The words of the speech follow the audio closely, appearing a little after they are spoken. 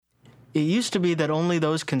It used to be that only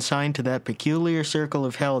those consigned to that peculiar circle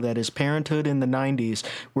of hell that is parenthood in the 90s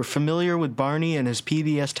were familiar with Barney and his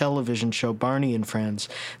PBS television show Barney and Friends.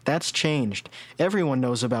 That's changed. Everyone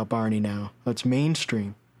knows about Barney now. It's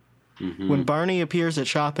mainstream. Mm-hmm. When Barney appears at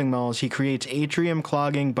shopping malls, he creates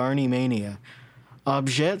atrium-clogging Barney mania.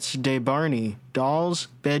 Objets de Barney, dolls,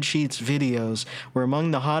 bedsheets, videos were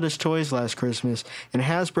among the hottest toys last Christmas, and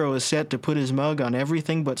Hasbro is set to put his mug on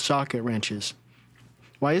everything but socket wrenches.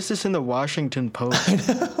 Why is this in the Washington Post?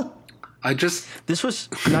 This was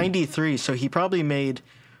 93, so he probably made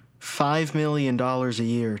 $5 million a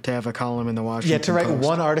year to have a column in the Washington Post. Yeah, to write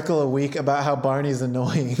one article a week about how Barney's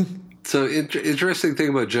annoying. So interesting thing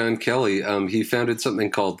about John Kelly, he founded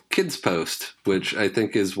something called Kids Post, which I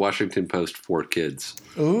think is Washington Post for kids.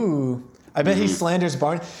 Ooh. I bet he slanders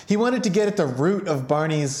Barney. He wanted to get at the root of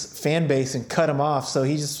Barney's fan base and cut him off, so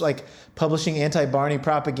he's just like publishing anti-Barney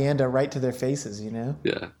propaganda right to their faces, you know?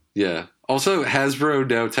 Yeah. Also, Hasbro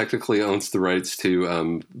now technically owns the rights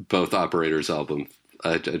to both Operators' album.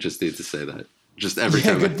 I just need to say that. Just every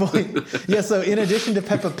time. Yeah, good point. Yeah, so in addition to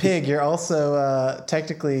Peppa Pig, you're also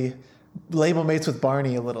technically label mates with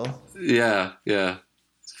Barney a little. Yeah.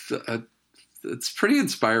 It's pretty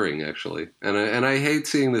inspiring, actually. And I hate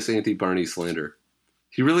seeing this anti-Barney slander.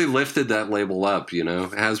 He really lifted that label up, you know?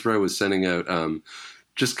 Hasbro was sending out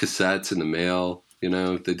just cassettes in the mail, you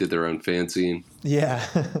know? They did their own fanzine. Yeah.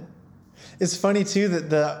 It's funny, too, that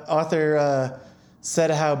the author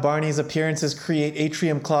said how Barney's appearances create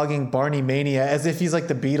atrium-clogging Barney mania, as if he's like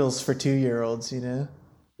the Beatles for 2-year-olds, you know?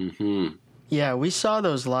 Mm-hmm. Yeah, we saw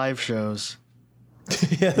those live shows.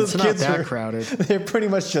 Yeah, those it's kids not that crowded. They're pretty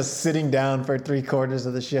much just sitting down for 3/4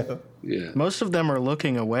 of the show. Yeah. Most of them are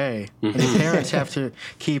looking away. And the parents have to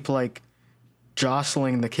keep, like,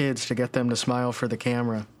 jostling the kids to get them to smile for the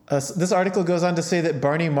camera. This article goes on to say that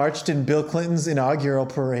Barney marched in Bill Clinton's inaugural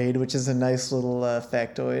parade, which is a nice little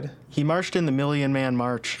factoid. He marched in the Million Man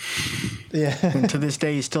March. Yeah. And to this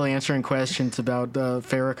day, he's still answering questions about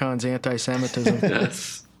Farrakhan's anti-Semitism.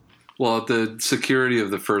 Yes. Well, the security of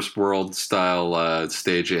the First World style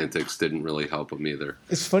stage antics didn't really help him either.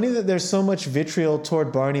 It's funny that there's so much vitriol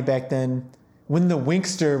toward Barney back then when the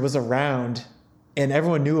Winkster was around and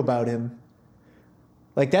everyone knew about him.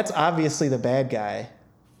 Like, that's obviously the bad guy.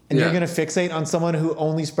 And you're going to fixate on someone who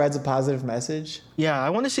only spreads a positive message? Yeah, I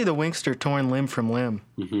want to see the Winkster torn limb from limb.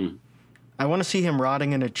 Mm-hmm. I want to see him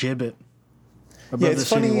rotting in a gibbet above the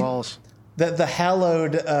city walls. That the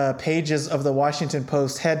hallowed pages of the Washington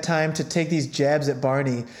Post had time to take these jabs at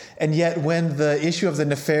Barney, and yet when the issue of the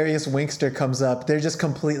nefarious Winkster comes up, they're just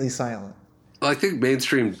completely silent. Well, I think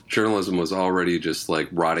mainstream journalism was already just like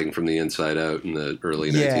rotting from the inside out in the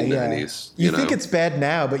early 1990s. You think it's bad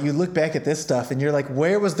now, but you look back at this stuff and you're like,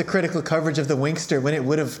 where was the critical coverage of the Winkster when it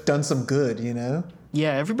would have done some good, you know?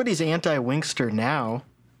 Yeah, everybody's anti-Winkster now.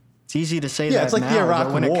 It's easy to say that now. Yeah, it's like now, the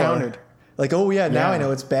Iraq when War. It counted. Like, oh yeah, now I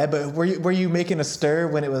know it's bad, but were you making a stir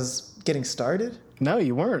when it was getting started? No,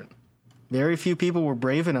 you weren't. Very few people were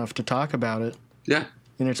brave enough to talk about it. Yeah.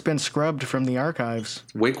 And it's been scrubbed from the archives.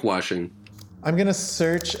 Wink washing. I'm going to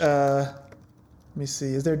search, let me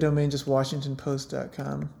see, is there a domain just WashingtonPost.com?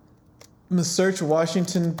 I'm going to search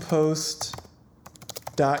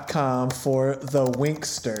WashingtonPost.com for the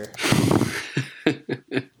Winkster.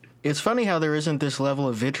 It's funny how there isn't this level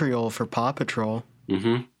of vitriol for Paw Patrol.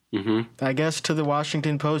 Mm-hmm. Mm-hmm. I guess to the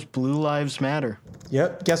Washington Post, Blue Lives Matter.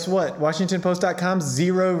 Yep. Guess what? WashingtonPost.com,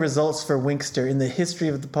 0 results for Winkster in the history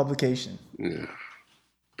of the publication. Yeah.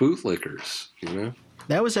 Bootlickers, you know?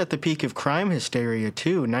 That was at the peak of crime hysteria,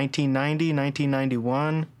 too. 1990,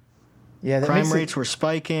 1991. Yeah, that crime rates were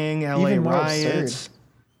spiking, LA riots. Absurd.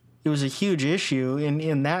 It was a huge issue.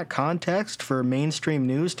 In that context, for mainstream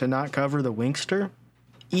news to not cover the Winkster,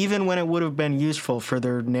 even when it would have been useful for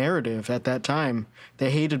their narrative at that time, they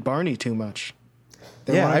hated Barney too much.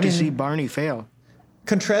 They wanted to see Barney fail.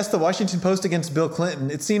 Contrast the Washington Post against Bill Clinton.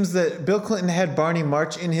 It seems that Bill Clinton had Barney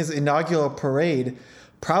march in his inaugural parade,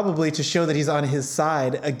 probably to show that he's on his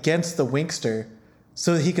side against the Winkster,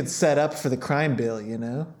 so that he could set up for the crime bill, you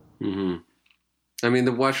know? Mm-hmm. I mean,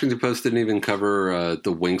 the Washington Post didn't even cover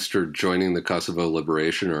the Winkster joining the Kosovo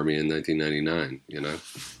Liberation Army in 1999, you know?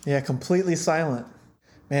 Yeah, completely silent.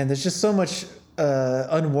 Man, there's just so much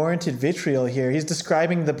unwarranted vitriol here. He's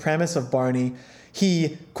describing the premise of Barney.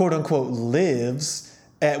 He, quote-unquote, lives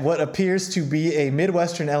at what appears to be a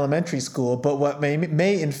Midwestern elementary school, but what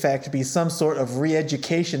may in fact be some sort of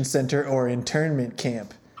re-education center or internment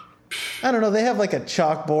camp. I don't know. They have like a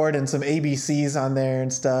chalkboard and some ABCs on there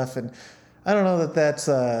and stuff, and I don't know that that's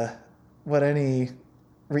what any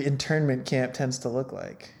internment camp tends to look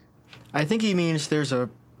like. I think he means there's a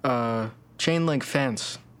chain link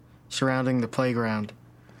fence surrounding the playground.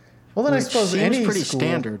 Well, then I Which suppose seems any pretty school,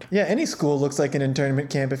 standard. Yeah, any school looks like an internment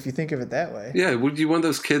camp if you think of it that way. Yeah, would you want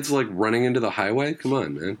those kids like running into the highway? Come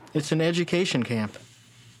on, man. It's an education camp.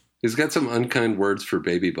 He's got some unkind words for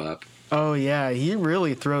Baby Bop. Oh, yeah, he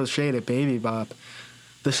really throws shade at Baby Bop.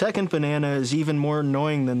 The second banana is even more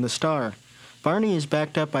annoying than the star. Barney is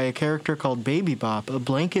backed up by a character called Baby Bop, a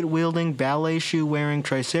blanket-wielding, ballet shoe-wearing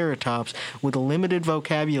triceratops with a limited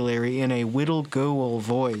vocabulary and a whittle-go-will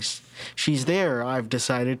voice. She's there, I've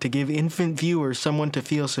decided, to give infant viewers someone to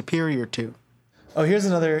feel superior to. Oh, here's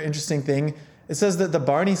another interesting thing. It says that the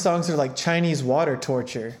Barney songs are like Chinese water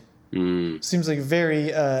torture. Seems like a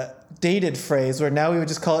very dated phrase where now we would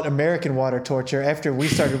just call it American water torture after we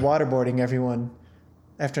started waterboarding everyone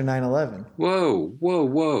after 9/11. Whoa, whoa,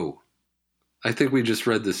 whoa. I think we just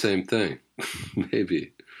read the same thing.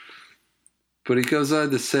 Maybe. But he goes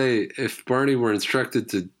on to say, if Barney were to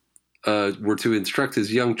instruct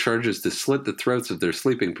his young charges to slit the throats of their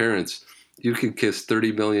sleeping parents, you could kiss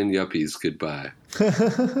 30 million yuppies goodbye.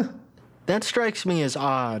 That strikes me as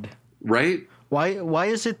odd. Right? Why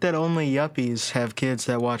is it that only yuppies have kids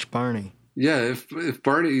that watch Barney? Yeah, if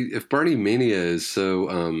Barney mania is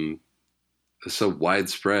so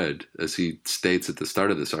widespread, as he states at the start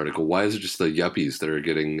of this article, why is it just the yuppies that are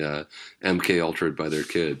getting MK Ultra'd by their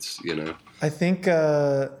kids, you know? I think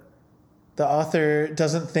the author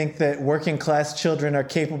doesn't think that working class children are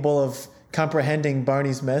capable of comprehending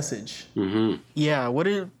Barney's message. Mm-hmm. Yeah, what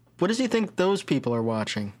does he think those people are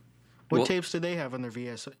watching? What tapes do they have on their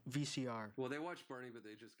VCR? Well, they watch Barney, but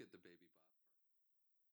they just get the Baby